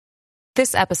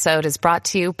This episode is brought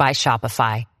to you by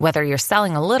Shopify. Whether you're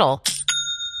selling a little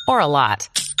or a lot,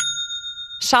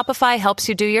 Shopify helps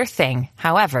you do your thing,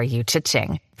 however you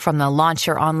cha-ching. From the launch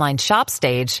your online shop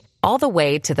stage, all the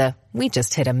way to the we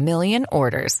just hit 1 million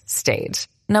orders stage.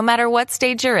 No matter what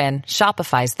stage you're in,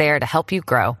 Shopify's there to help you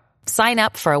grow. Sign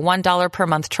up for a $1 per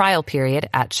month trial period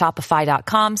at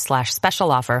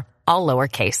shopify.com/special offer, all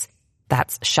lowercase.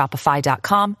 That's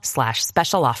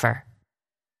shopify.com/special offer.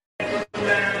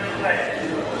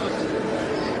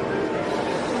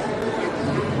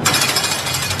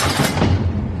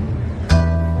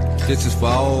 This is for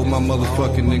all my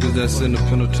motherfucking niggas that's in the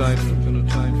penitentiary.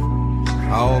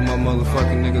 All my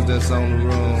motherfucking niggas that's on the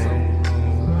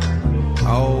run.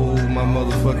 All my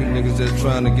motherfucking niggas that's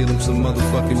trying to get them some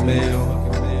motherfucking mail.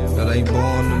 That ain't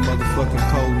born the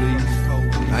motherfucking police.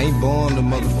 I ain't born the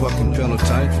motherfucking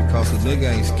penitentiary cause a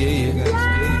nigga ain't scared.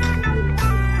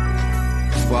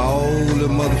 It's for all the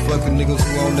motherfucking niggas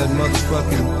who on that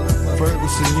motherfucking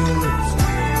Ferguson unit.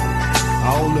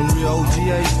 All them real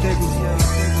OGH niggas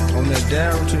on that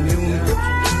Darrington unit,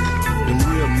 them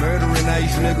real murdering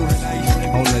ace niggas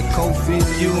on that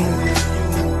Cofield unit,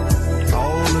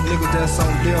 all the niggas that's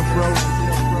on death row,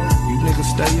 you niggas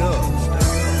stay up.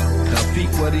 Now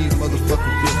peek where these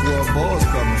motherfucking Fifth Ward boys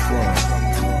coming from.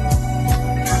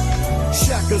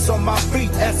 Shackles on my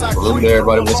feet as I Hello there,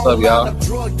 everybody. What's up, y'all?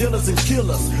 Drug dealers and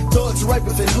killers, thugs,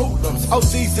 rapists, and hoodlums,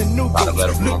 OCs and new I'm gonna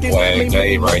let boy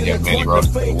Dave right here, man. He wrote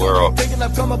it for the world. But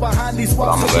I'm gonna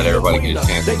let everybody get a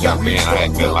chance to jump in. I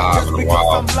hadn't been live in a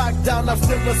while. So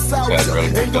I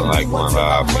really been feeling like going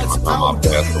live. My grandma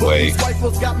passed away.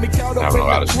 Having a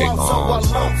lot of shit going on.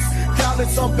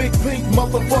 So and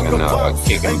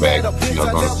kicking back, gonna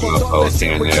do a post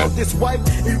here and there.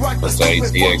 Let's say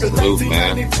ATX salute,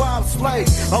 man.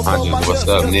 Just, what's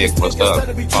up, Nick? What's up?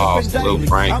 Oh, salute,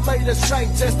 Frank.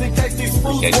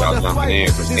 Appreciate y'all jumping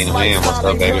in. Christina Lynn, what's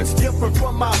up, baby?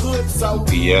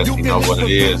 PS, you know what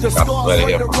it is. Got the letter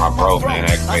here from my bro, man.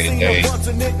 Aggravated Dave.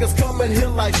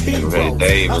 Aggravated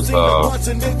Dave is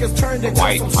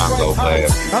white Congo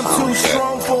blast. I'm too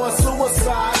strong for a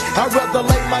suicide. I'd rather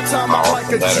lay my time out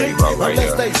like a G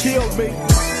unless they kill me.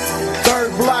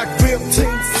 Third block,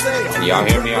 15th cell. Y'all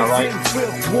hear me all right?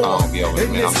 Oh, yeah,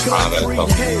 man. I'm trying to let it go. You know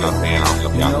what I'm saying? I don't know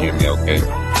if y'all hear me okay.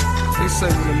 They say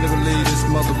when a nigga leave this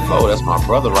motherfucker. Oh, that's my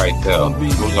brother right there.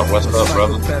 Who's up? What's up,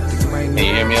 brother? Can you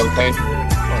hear me okay?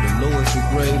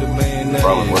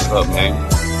 Brother, what's up, man?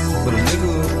 But a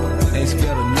nigga ain't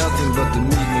scared of nothing but the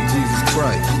meeting of Jesus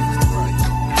Christ.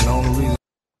 The only reason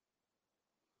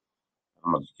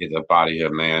I'm gonna get up out of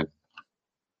here, man.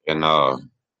 And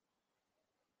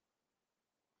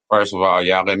first of all,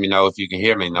 y'all let me know if you can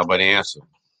hear me. Nobody answer.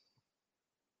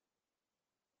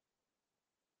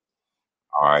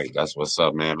 All right, that's what's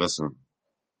up, man. Listen,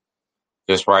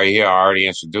 this right here, I already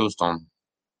introduced him,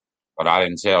 but I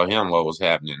didn't tell him what was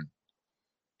happening.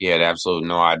 He had absolutely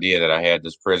no idea that I had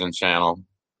this prison channel.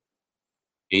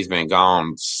 He's been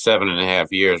gone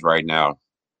 7.5 years right now.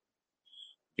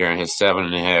 During his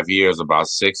 7.5 years, about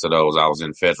 6 of those, I was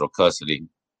in federal custody.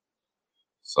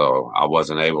 So I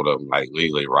wasn't able to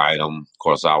legally write him. Of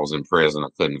course, I was in prison. I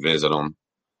couldn't visit him.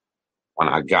 When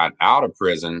I got out of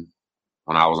prison,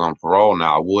 when I was on parole,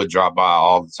 now I would drop by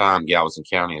all the time, Galveston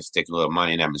County, and stick a little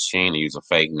money in that machine and use a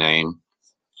fake name.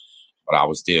 But I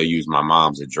would still use my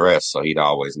mom's address, so he'd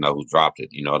always know who dropped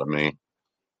it. You know what I mean?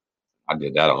 I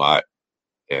did that a lot.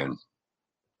 And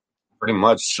pretty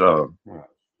much, still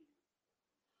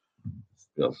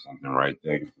something right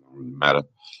there. It don't really matter.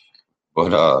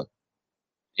 But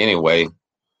anyway,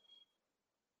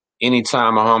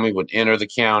 anytime a homie would enter the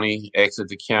county, exit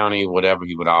the county, whatever,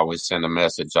 he would always send a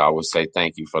message. I would say,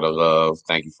 thank you for the love.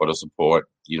 Thank you for the support.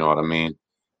 You know what I mean?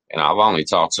 And I've only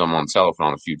talked to him on the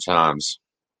telephone a few times.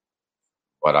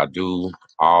 But I do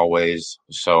always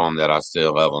show him that I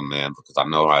still love him, man, because I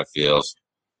know how it feels.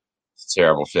 It's a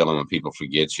terrible feeling when people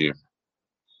forget you.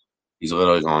 He's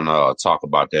literally going to talk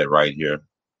about that right here.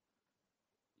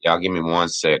 Y'all give me 1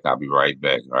 sec. I'll be right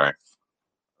back, all right?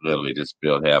 Literally just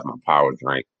spilled half my power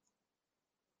drink.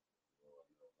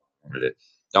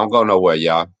 Don't go nowhere,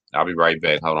 y'all. I'll be right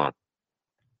back. Hold on.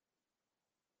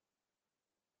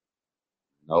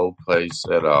 No place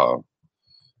at all.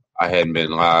 I hadn't been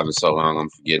live in so long, I'm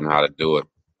forgetting how to do it.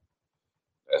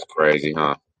 That's crazy,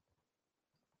 huh?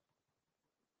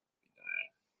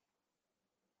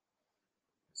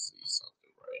 Let's see something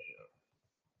right here.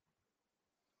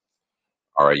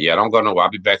 All right, yeah, don't go nowhere. I'll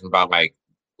be back in about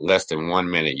less than 1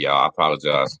 minute, y'all. I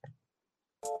apologize.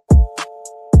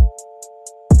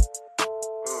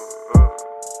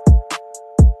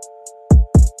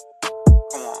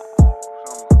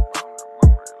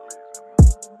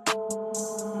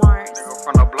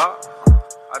 We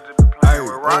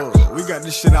got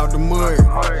this shit out the mud.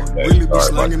 Okay, Really be sorry about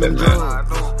slanging them that,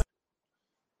 drugs.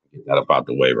 Get that up out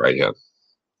the way right here.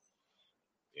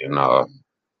 And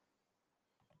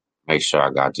make sure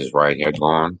I got this right here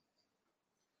going.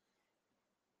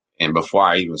 And before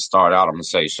I even start out, I'm going to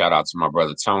say shout out to my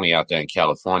brother Tony out there in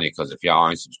California, because if y'all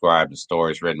ain't subscribed to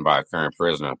stories written by a current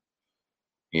prisoner,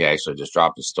 he actually just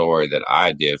dropped a story that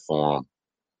I did for him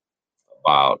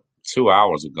about 2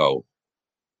 hours ago.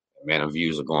 Man, the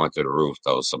views are going through the roof,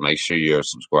 though, so make sure you're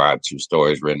subscribed to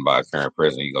stories written by a current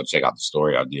prisoner. You go check out the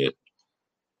story I did.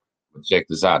 But check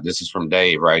this out. This is from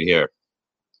Dave right here.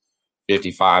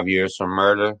 55 years from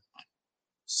murder,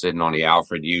 sitting on the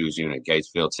Alfred Hughes unit,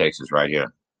 Gatesville, Texas, right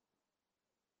here.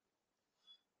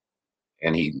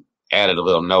 And he added a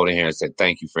little note in here and said,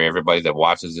 thank you for everybody that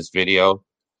watches this video.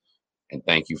 And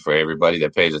thank you for everybody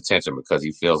that pays attention, because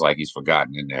he feels like he's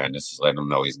forgotten in there. And this is letting him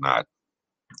know he's not.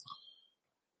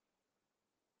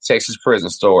 Texas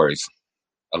Prison Stories.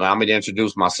 Allow me to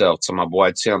introduce myself to my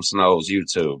boy Tim Snow's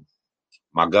YouTube.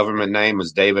 My government name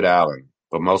is David Allen,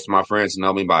 but most of my friends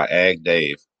know me by Ag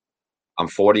Dave. I'm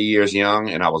 40 years young,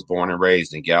 and I was born and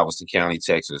raised in Galveston County,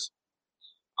 Texas.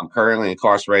 I'm currently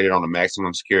incarcerated on a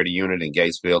maximum security unit in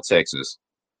Gatesville, Texas.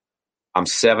 I'm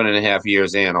 7.5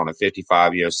 years in on a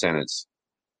 55-year sentence.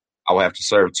 I will have to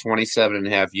serve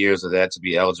 27.5 years of that to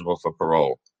be eligible for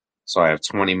parole, so I have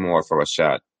 20 more for a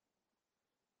shot.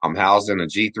 I'm housed in a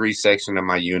G3 section of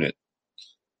my unit.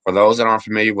 For those that aren't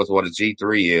familiar with what a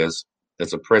G3 is,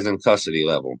 it's a prison custody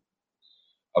level.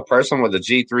 A person with a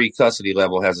G3 custody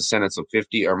level has a sentence of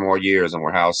 50 or more years and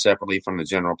were housed separately from the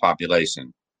general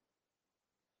population.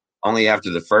 Only after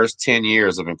the first 10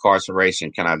 years of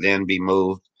incarceration can I then be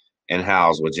moved and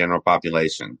housed with general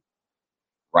population.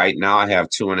 Right now, I have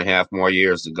 2.5 more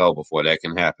years to go before that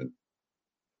can happen.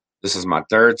 This is my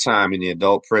third time in the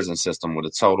adult prison system with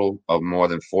a total of more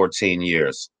than 14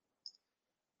 years.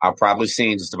 I've probably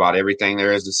seen just about everything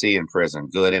there is to see in prison,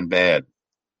 good and bad.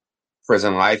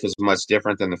 Prison life is much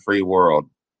different than the free world.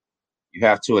 You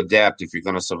have to adapt if you're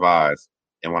going to survive.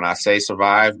 And when I say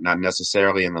survive, not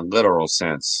necessarily in the literal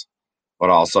sense,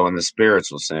 but also in the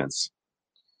spiritual sense.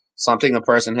 Something a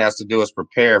person has to do is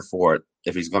prepare for it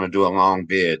if he's going to do a long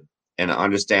bid, and to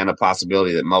understand the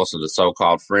possibility that most of the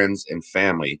so-called friends and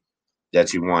family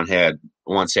that you once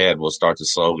had will start to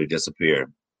slowly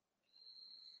disappear.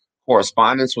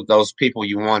 Correspondence with those people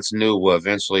you once knew will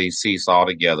eventually cease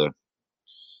altogether.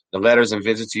 The letters and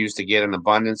visits you used to get in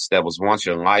abundance that was once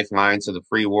your lifeline to the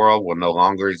free world will no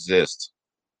longer exist.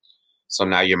 So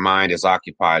now your mind is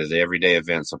occupied with the everyday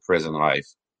events of prison life.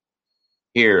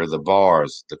 Here, the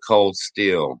bars, the cold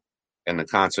steel, and the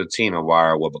concertina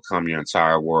wire will become your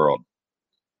entire world.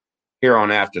 Here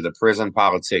on after, the prison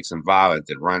politics and violence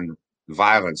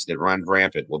that run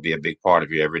rampant will be a big part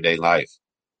of your everyday life.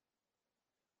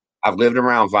 I've lived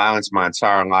around violence my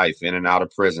entire life, in and out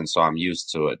of prison, so I'm used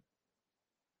to it.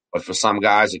 But for some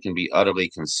guys, it can be utterly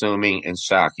consuming and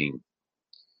shocking.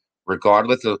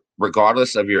 Regardless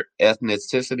of your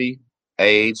ethnicity,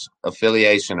 age,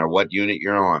 affiliation, or what unit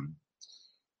you're on,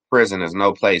 prison is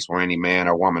no place where any man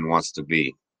or woman wants to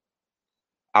be.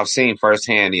 I've seen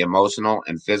firsthand the emotional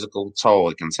and physical toll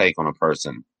it can take on a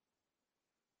person.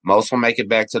 Most will make it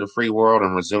back to the free world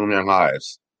and resume their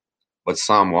lives, but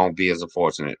some won't be as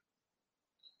fortunate.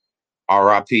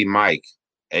 R.I.P. Mike,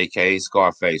 a.k.a.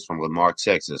 Scarface from Lamarck,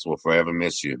 Texas, will forever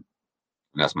miss you. And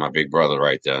that's my big brother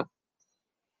right there.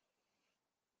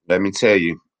 Let me tell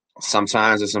you,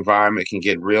 sometimes this environment can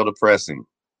get real depressing.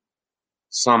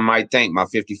 Some might think my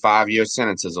 55-year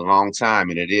sentence is a long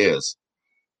time, and it is.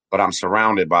 But I'm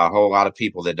surrounded by a whole lot of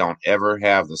people that don't ever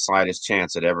have the slightest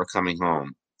chance at ever coming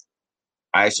home.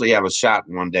 I actually have a shot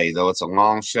one day, though it's a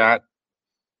long shot,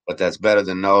 but that's better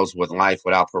than those with life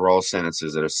without parole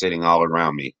sentences that are sitting all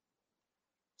around me.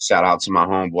 Shout out to my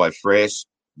homeboy Fresh,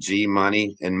 G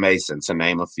Money, and Mason, to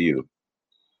name a few.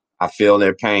 I feel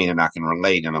their pain, and I can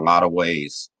relate in a lot of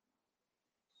ways.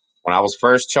 When I was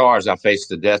first charged, I faced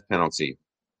the death penalty.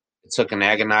 It took an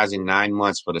agonizing 9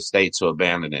 months for the state to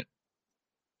abandon it.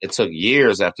 It took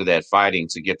years after that fighting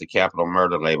to get the capital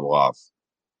murder label off.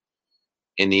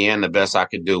 In the end, the best I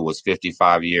could do was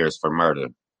 55 years for murder.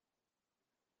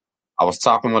 I was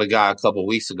talking with a guy a couple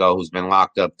weeks ago who's been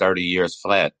locked up 30 years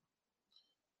flat.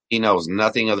 He knows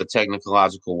nothing of the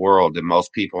technological world that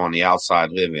most people on the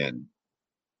outside live in.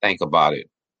 Think about it.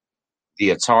 The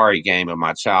Atari game of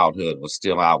my childhood was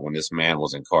still out when this man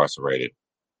was incarcerated.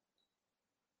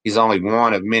 He's only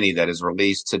one of many that is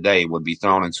released today would be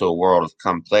thrown into a world of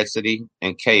complexity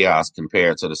and chaos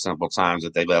compared to the simple times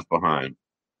that they left behind.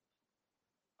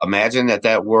 Imagine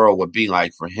that world would be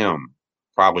like for him,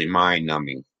 probably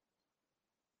mind-numbing.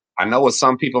 I know what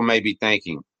some people may be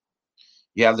thinking.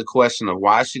 You have the question of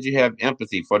why should you have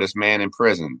empathy for this man in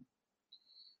prison?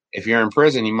 If you're in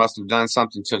prison, you must have done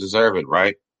something to deserve it,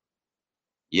 right?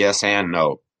 Yes and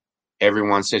no.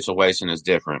 Everyone's situation is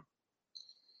different.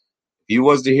 If you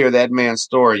was to hear that man's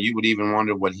story, you would even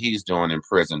wonder what he's doing in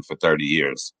prison for 30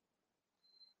 years.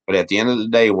 But at the end of the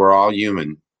day, we're all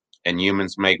human, and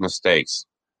humans make mistakes.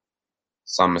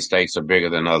 Some mistakes are bigger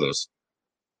than others.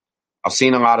 I've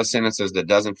seen a lot of sentences that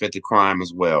doesn't fit the crime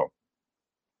as well.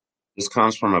 This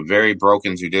comes from a very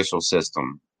broken judicial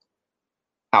system.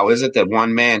 How is it that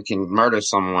one man can murder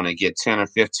someone and get 10 or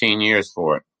 15 years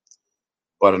for it,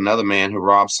 but another man who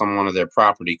robs someone of their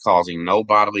property causing no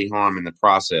bodily harm in the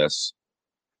process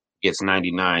gets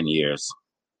 99 years?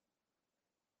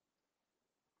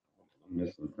 I'm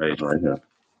missing the page right here.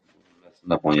 I'm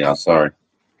messing up on y'all, sorry.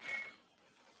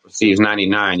 Receives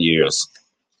 99 years.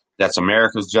 That's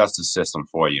America's justice system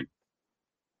for you.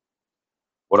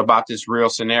 What about this real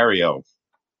scenario?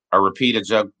 A repeat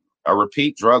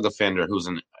drug offender who's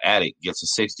an addict gets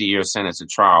a 60-year sentence at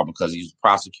trial because these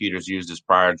prosecutors used his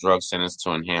prior drug sentence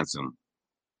to enhance him.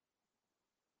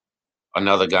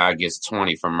 Another guy gets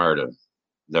 20 for murder.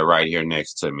 They're right here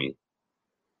next to me.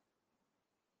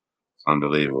 It's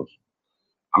unbelievable.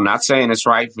 I'm not saying it's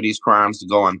right for these crimes to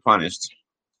go unpunished,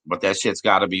 but that shit's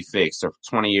got to be fixed. Or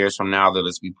 20 years from now, they'll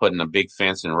just be putting a big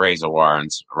fence and razor wire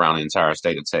around the entire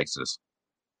state of Texas.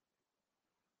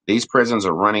 These prisons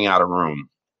are running out of room.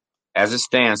 As it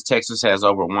stands, Texas has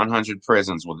over 100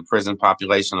 prisons with a prison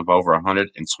population of over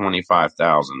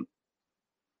 125,000.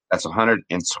 That's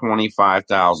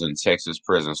 125,000 Texas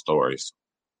prison stories.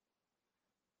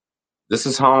 This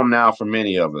is home now for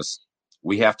many of us.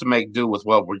 We have to make do with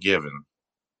what we're given.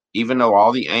 Even though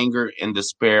all the anger and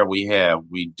despair we have,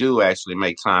 we do actually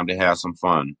make time to have some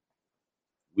fun.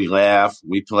 We laugh,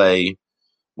 we play,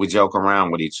 we joke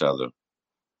around with each other.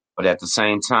 But at the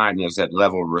same time, there's that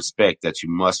level of respect that you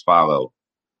must follow.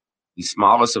 The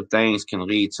smallest of things can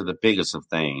lead to the biggest of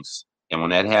things. And when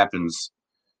that happens,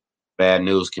 bad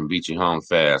news can beat you home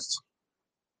fast.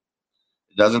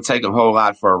 It doesn't take a whole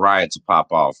lot for a riot to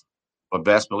pop off. But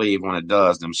best believe when it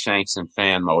does, them shanks and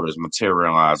fan motors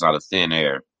materialize out of thin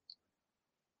air.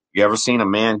 You ever seen a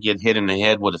man get hit in the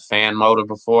head with a fan motor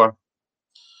before?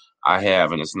 I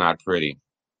have, and it's not pretty.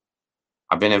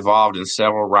 I've been involved in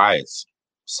several riots,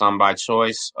 some by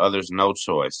choice, others no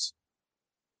choice.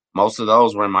 Most of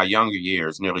those were in my younger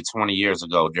years, nearly 20 years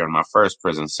ago during my first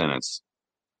prison sentence.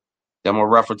 Them were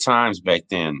rougher times back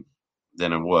then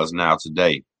than it was now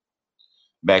today.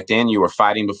 Back then, you were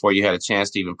fighting before you had a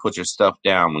chance to even put your stuff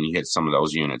down when you hit some of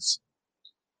those units.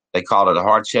 They called it a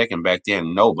hard check, and back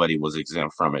then, nobody was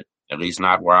exempt from it, at least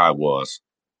not where I was.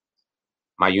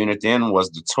 My unit then was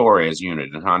the Torres unit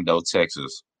in Hondo,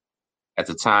 Texas. At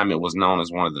the time, it was known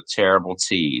as one of the terrible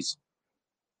T's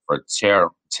for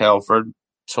Telford,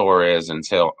 Torres, and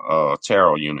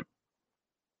Terrell unit.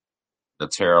 The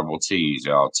terrible T's,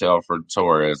 y'all. Telford,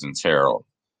 Torres, and Terrell.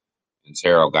 And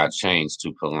Terrell got changed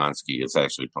to Polanski. It's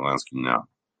actually Polanski now.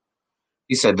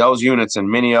 He said those units and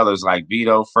many others like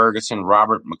Vito, Ferguson,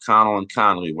 Robert, McConnell, and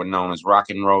Conley were known as rock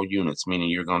and roll units, meaning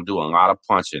you're going to do a lot of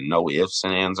punching, no ifs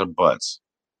and ands or buts.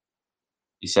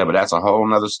 He said, but that's a whole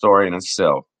nother story in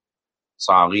itself.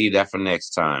 So I'll leave that for next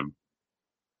time.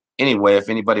 Anyway, if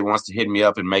anybody wants to hit me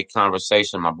up and make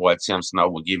conversation, my boy Tim Snow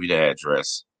will give you the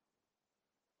address.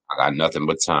 I got nothing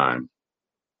but time.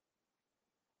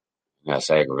 That's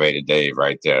Aggravated Dave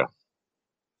right there.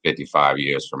 55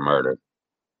 years for murder.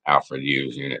 Alfred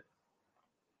Hughes unit.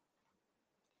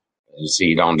 You see,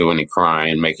 he don't do any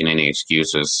crying, making any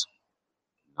excuses.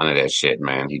 None of that shit,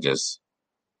 man. He just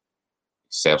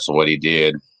accepts what he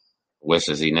did.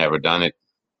 Wishes he never done it.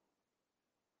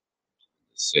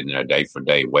 Sitting there day for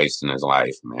day, wasting his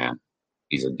life, man.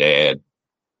 He's a dad.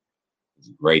 He's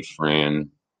a great friend.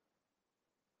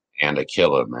 And a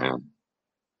killer, man.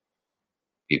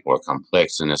 People are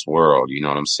complex in this world, you know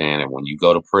what I'm saying? And when you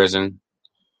go to prison,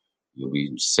 you'll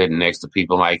be sitting next to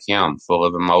people like him, full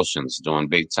of emotions, doing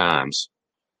big times.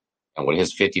 And with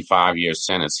his 55-year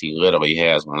sentence, he literally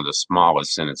has one of the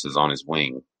smallest sentences on his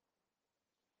wing.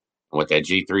 And with that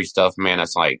G3 stuff, man,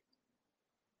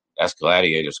 that's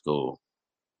gladiator school.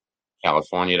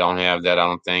 California don't have that, I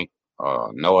don't think.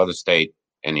 No other state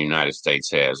in the United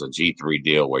States has a G3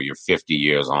 deal where you're 50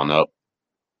 years on up.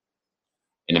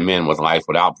 And the men with life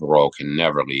without parole can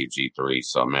never leave G3.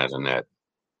 So imagine that.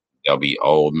 There'll be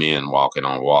old men walking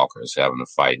on walkers having to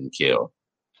fight and kill.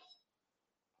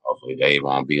 Hopefully they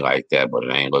won't be like that, but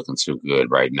it ain't looking too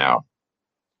good right now.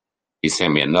 He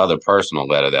sent me another personal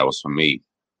letter that was for me.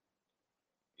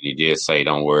 And he did say,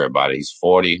 don't worry about it. He's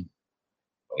 40,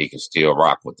 but he can still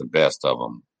rock with the best of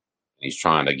them. He's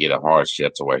trying to get a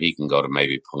hardship to where he can go to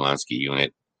maybe Pulaski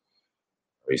unit,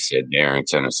 or he said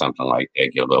Darrington or something like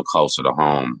that, get a little closer to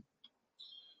home.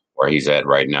 Where he's at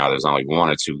right now, there's only one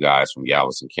or two guys from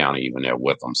Galveston County even there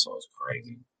with him, so it's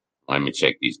crazy. Let me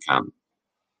check these comments.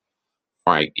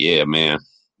 Frank, yeah, man.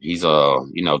 He's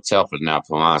Telford now,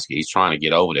 Pulaski. He's trying to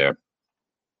get over there.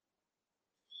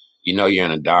 You know you're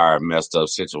in a dire, messed up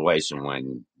situation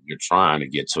when you're trying to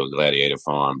get to a gladiator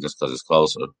farm just because it's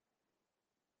closer.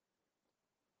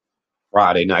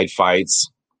 Friday night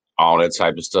fights, all that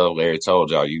type of stuff. Larry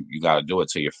told y'all you got to do it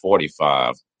till you're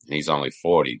 45, and he's only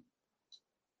 40.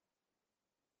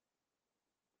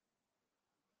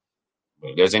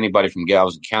 But if there's anybody from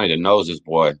Galveston County that knows this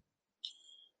boy,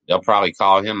 they'll probably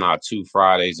call him out 2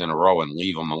 Fridays in a row and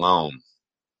leave him alone.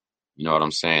 You know what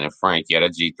I'm saying? And Frank, yeah,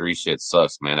 that G3 shit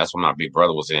sucks, man. That's what my big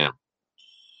brother was in.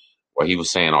 Where he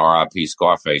was saying R.I.P.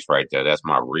 Scarface right there. That's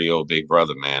my real big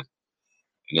brother, man.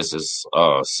 And this is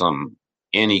some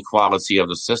inequality of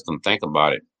the system. Think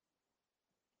about it.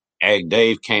 Ag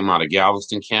Dave came out of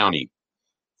Galveston County,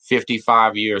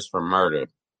 55 years for murder.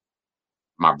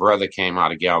 My brother came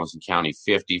out of Galveston County,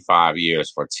 55 years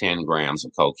for 10 grams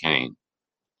of cocaine.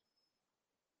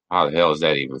 How the hell is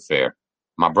that even fair?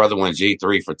 My brother went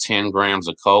G3 for 10 grams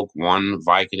of coke, 1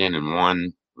 Vicodin, and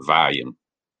 1 Valium.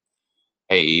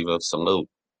 Hey, Eva, salute.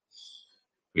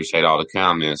 Appreciate all the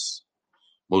comments.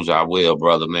 Muja will,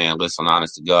 brother, man. Listen,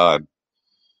 honest to God,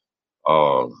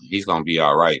 he's going to be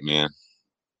all right, man.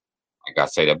 Like I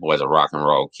say, that boy's a rock and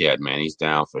roll kid, man. He's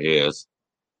down for his.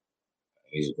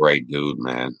 He's a great dude,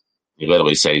 man. He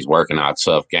literally said he's working out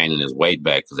tough, gaining his weight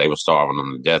back because they were starving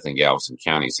him to death in Galveston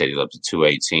County. He said he's up to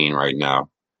 218 right now,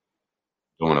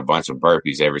 doing a bunch of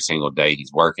burpees every single day.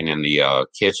 He's working in the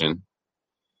kitchen,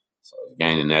 so he's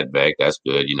gaining that back. That's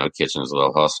good. You know, kitchen is a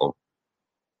little hustle.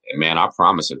 And, man, I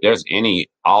promise, if there's any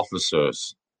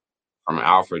officers from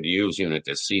Alfred Hughes unit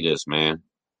that see this, man,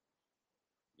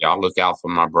 y'all look out for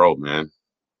my bro, man.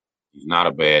 He's not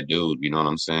a bad dude, you know what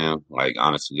I'm saying? Like,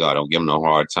 honestly, God, don't give him no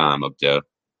hard time up there.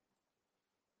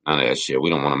 None of that shit. We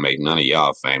don't want to make none of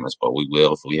y'all famous, but we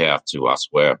will if we have to, I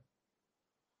swear.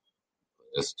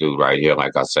 This dude right here,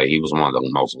 like I say, he was one of the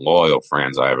most loyal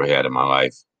friends I ever had in my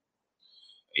life.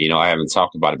 You know, I haven't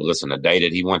talked about it, but listen, the day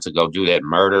that he went to go do that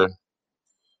murder,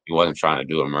 he wasn't trying to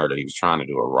do a murder. He was trying to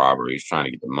do a robbery. He was trying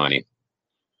to get the money.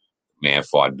 The man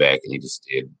fought back, and he just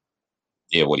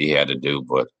did what he had to do.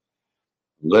 But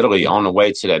literally on the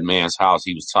way to that man's house,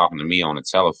 he was talking to me on the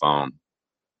telephone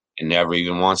and never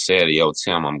even once said, yo,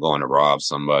 Tim, I'm going to rob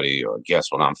somebody, or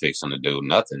guess what I'm fixing to do.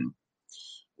 Nothing.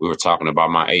 We were talking about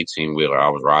my 18-wheeler. I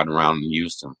was riding around in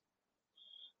Houston.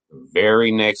 The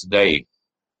very next day,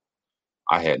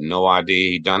 I had no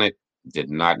idea he'd done it, did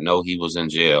not know he was in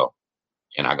jail.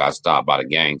 And I got stopped by the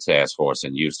gang task force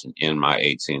in Houston in my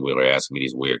 18-wheeler asking me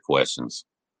these weird questions.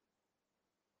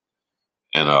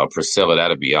 And Priscilla,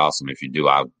 that'd be awesome if you do.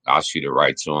 I'll shoot it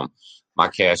right to him. My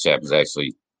Cash App is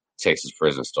actually Texas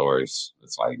Prison Stories.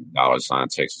 It's like $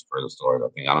 Texas Prison Stories. I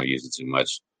think I don't use it too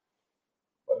much.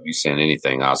 But if you send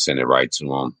anything, I'll send it right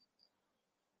to him.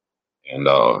 And,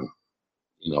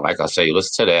 like I say,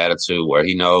 listen to the attitude where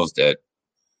he knows that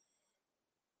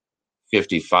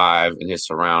 55 in his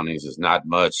surroundings is not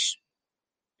much.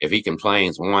 If he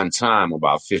complains one time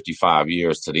about 55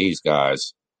 years to these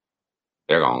guys,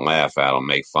 they're going to laugh at him,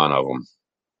 make fun of him.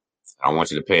 I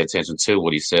want you to pay attention to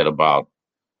what he said about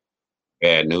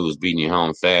bad news beating you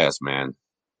home fast, man.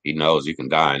 He knows you can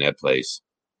die in that place.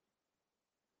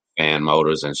 Fan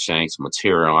motors and shanks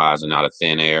materializing out of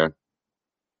thin air.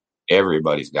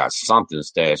 Everybody's got something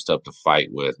stashed up to fight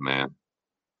with, man.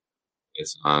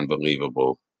 It's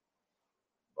unbelievable.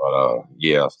 But,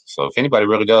 yeah. So if anybody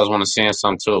really does want to send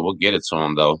something to it, we'll get it to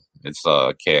them, though. It's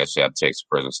Cash App, Texas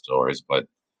Prison Stories. But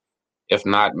if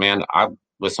not, man,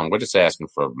 listen, we're just asking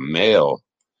for mail.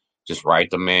 Just write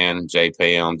the man,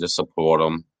 pay him, just support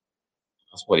him.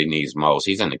 That's what he needs most.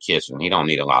 He's in the kitchen. He don't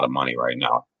need a lot of money right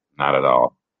now. Not at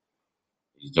all.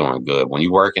 He's doing good. When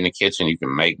you work in the kitchen, you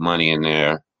can make money in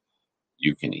there.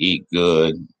 You can eat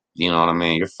good. You know what I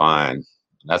mean? You're fine.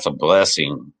 That's a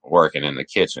blessing working in the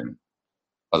kitchen.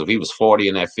 Because if he was 40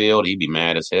 in that field, he'd be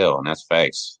mad as hell. And that's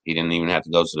facts. He didn't even have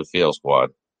to go to the field squad.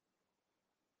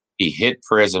 He hit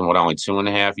prison with only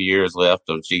 2.5 years left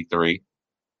of G3.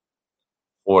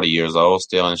 40 years old,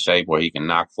 still in shape where he can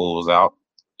knock fools out,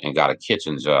 and got a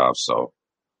kitchen job. So,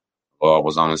 God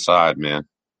was on his side, man.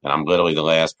 And I'm literally the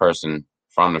last person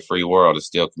from the free world that's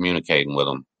still communicating with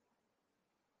him.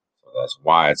 So that's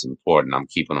why it's important. I'm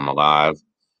keeping him alive.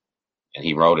 And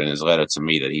he wrote in his letter to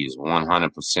me that he's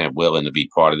 100% willing to be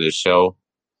part of this show.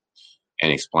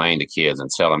 and explain to kids and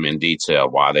tell them in detail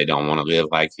why they don't want to live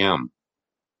like him,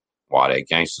 why that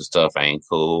gangster stuff ain't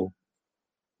cool.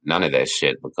 None of that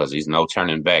shit, because he's no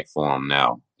turning back for him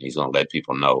now. He's going to let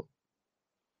people know.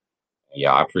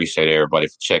 Yeah, I appreciate everybody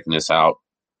for checking this out.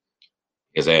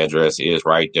 His address is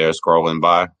right there scrolling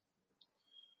by.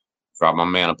 Drop my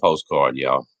man a postcard,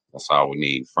 y'all. That's all we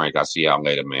need. Frank, I'll see y'all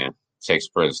later, man. Texas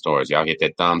Prison Stories. Y'all hit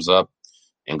that thumbs up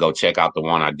and go check out the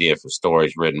one I did for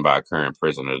stories written by a current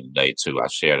prisoner today, too. I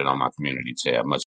shared it on my community tab. Much